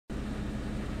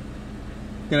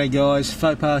G'day guys,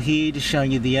 faux pas here, just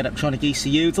showing you the Adaptronic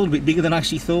ECU. It's a little bit bigger than I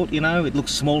actually thought, you know, it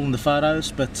looks small in the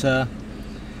photos, but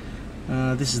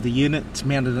this is the unit. It's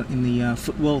mounted in the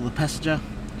footwell of the passenger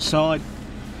side.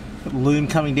 Got the loom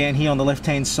coming down here on the left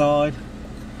hand side.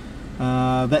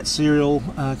 That serial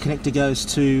connector goes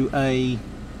to a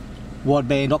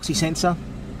wideband oxy sensor.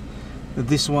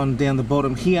 This one down the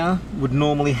bottom here would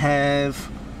normally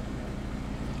have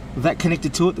that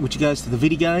connected to it, which goes to the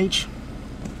VIDI gauge.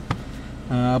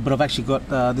 But I've actually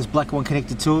got this black one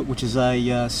connected to it, which is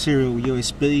a serial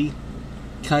USB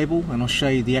cable, and I'll show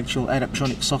you the actual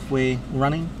Adaptronic software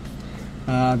running.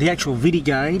 The actual VIDI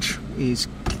gauge is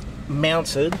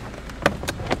mounted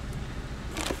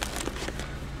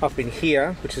up in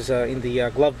here, which is in the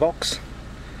glove box.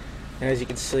 And as you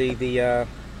can see, the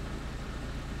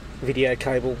video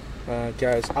cable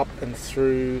goes up and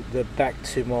through the back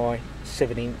to my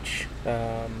 7-inch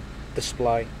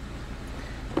display.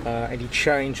 And you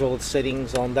change all the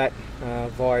settings on that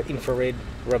via infrared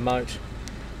remote,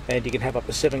 and you can have up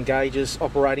to 7 gauges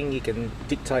operating. You can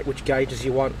dictate which gauges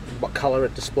you want, what colour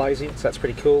it displays in, so that's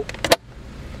pretty cool.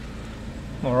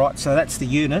 Alright, so that's the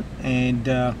unit, and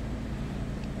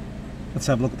let's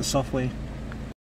have a look at the software.